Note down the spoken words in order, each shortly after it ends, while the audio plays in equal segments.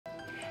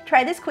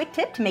Try this quick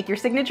tip to make your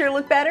signature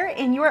look better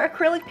in your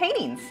acrylic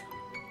paintings.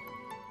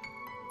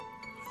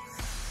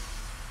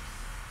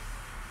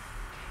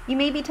 You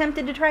may be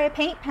tempted to try a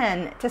paint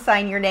pen to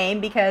sign your name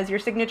because your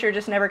signature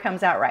just never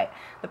comes out right.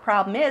 The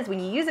problem is when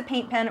you use a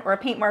paint pen or a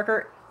paint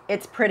marker,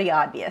 it's pretty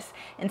obvious.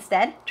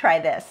 Instead, try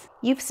this.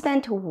 You've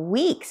spent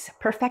weeks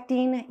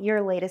perfecting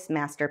your latest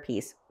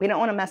masterpiece. We don't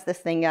want to mess this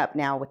thing up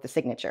now with the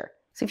signature.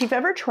 So if you've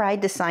ever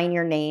tried to sign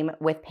your name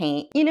with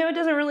paint, you know it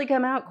doesn't really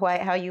come out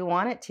quite how you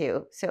want it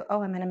to. So,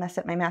 oh, I'm going to mess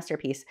up my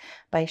masterpiece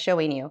by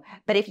showing you.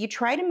 But if you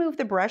try to move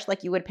the brush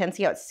like you would pen,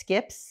 see how it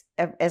skips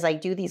as I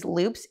do these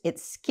loops? It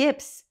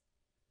skips.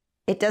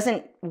 It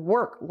doesn't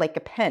work like a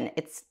pen.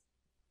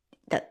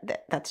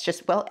 That's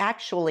just, well,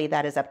 actually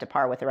that is up to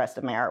par with the rest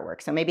of my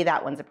artwork. So maybe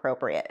that one's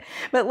appropriate.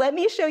 But let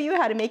me show you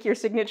how to make your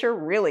signature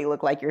really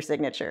look like your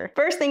signature.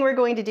 First thing we're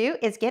going to do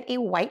is get a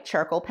white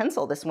charcoal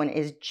pencil. This one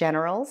is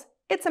General's.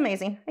 It's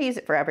amazing. I use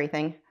it for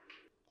everything.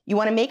 You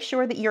want to make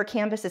sure that your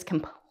canvas is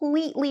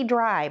completely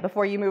dry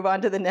before you move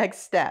on to the next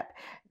step.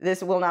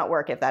 This will not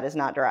work if that is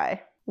not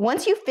dry.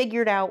 Once you've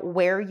figured out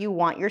where you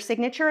want your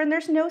signature, and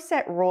there's no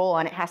set rule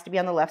on it has to be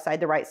on the left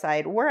side, the right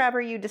side, wherever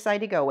you decide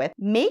to go with,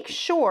 make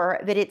sure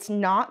that it's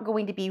not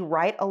going to be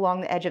right along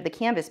the edge of the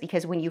canvas,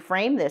 because when you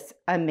frame this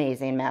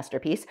amazing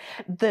masterpiece,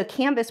 the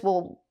canvas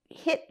will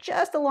hit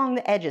just along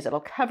the edges.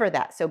 It'll cover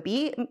that. So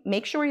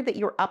make sure that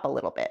you're up a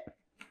little bit.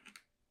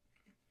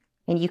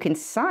 And you can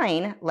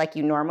sign like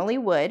you normally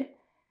would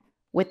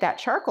with that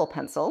charcoal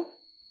pencil.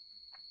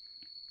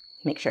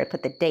 Make sure I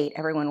put the date.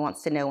 Everyone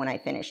wants to know when I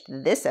finished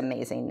this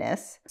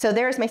amazingness. So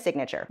there's my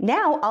signature.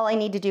 Now all I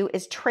need to do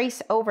is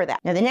trace over that.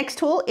 Now the next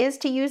tool is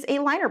to use a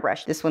liner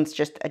brush. This one's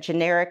just a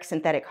generic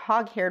synthetic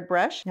hog-haired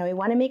brush. Now we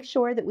want to make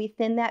sure that we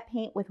thin that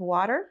paint with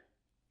water.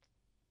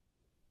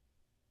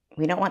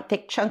 We don't want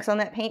thick chunks on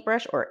that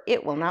paintbrush or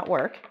it will not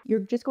work.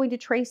 You're just going to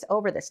trace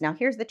over this. Now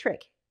here's the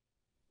trick.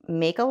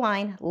 Make a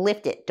line,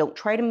 lift it. Don't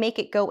try to make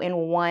it go in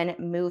one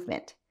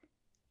movement.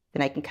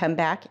 Then I can come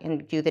back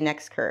and do the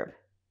next curve.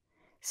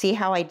 See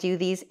how I do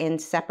these in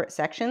separate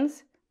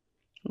sections?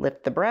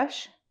 Lift the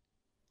brush,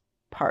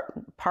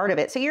 part of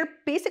it. So you're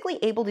basically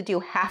able to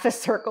do half a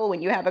circle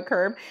when you have a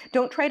curve.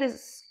 Don't try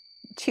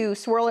to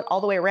swirl it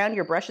all the way around.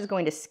 Your brush is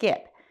going to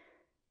skip.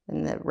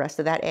 And the rest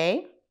of that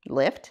A,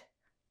 lift.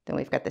 Then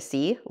we've got the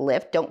C,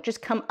 lift. Don't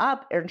just come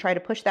up and try to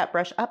push that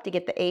brush up to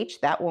get the H.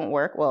 That won't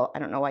work. Well, I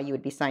don't know why you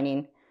would be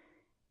signing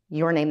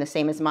your name the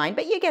same as mine,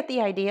 but you get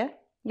the idea.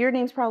 Your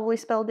name's probably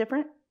spelled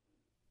different.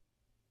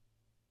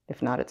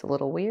 If not, it's a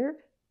little weird.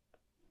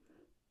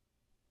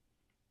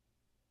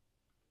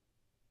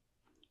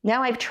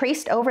 Now I've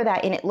traced over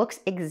that and it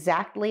looks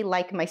exactly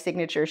like my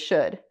signature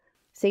should.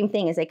 Same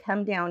thing as I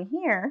come down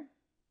here.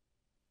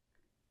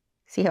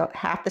 See how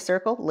half the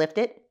circle, lift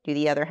it, do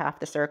the other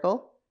half the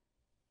circle.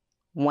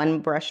 One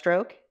brush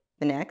stroke,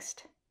 the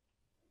next.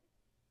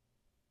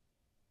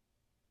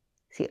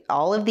 See,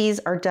 all of these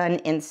are done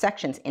in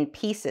sections, in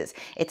pieces.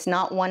 It's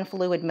not one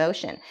fluid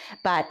motion,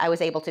 but I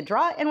was able to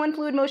draw it in one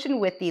fluid motion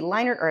with the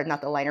liner, or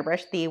not the liner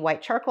brush, the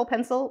white charcoal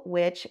pencil,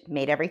 which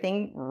made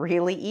everything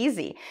really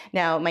easy.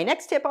 Now, my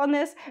next tip on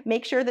this,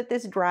 make sure that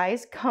this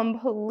dries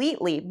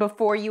completely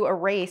before you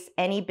erase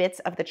any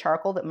bits of the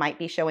charcoal that might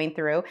be showing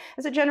through.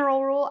 As a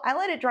general rule, I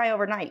let it dry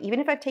overnight.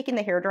 Even if I've taken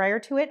the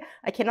hairdryer to it,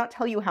 I cannot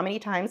tell you how many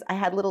times I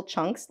had little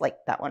chunks,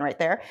 like that one right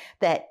there,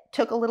 that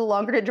took a little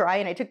longer to dry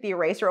and I took the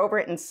eraser over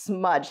it and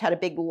smudged, had a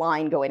big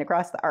line going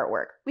across the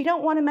artwork. We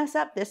don't want to mess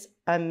up this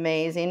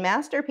amazing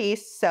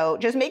masterpiece, so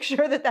just make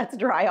sure that that's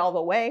dry all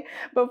the way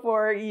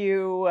before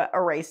you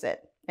erase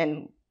it.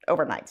 And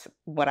overnight's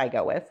what I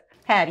go with.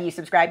 Have you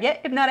subscribed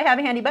yet? If not, I have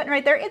a handy button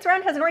right there. It's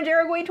round, has an orange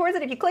arrow going towards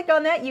it. If you click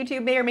on that,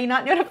 YouTube may or may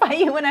not notify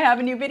you when I have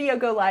a new video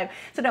go live.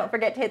 So don't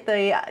forget to hit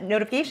the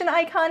notification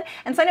icon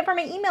and sign up for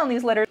my email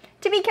newsletter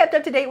to be kept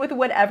up to date with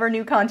whatever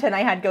new content I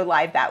had go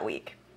live that week.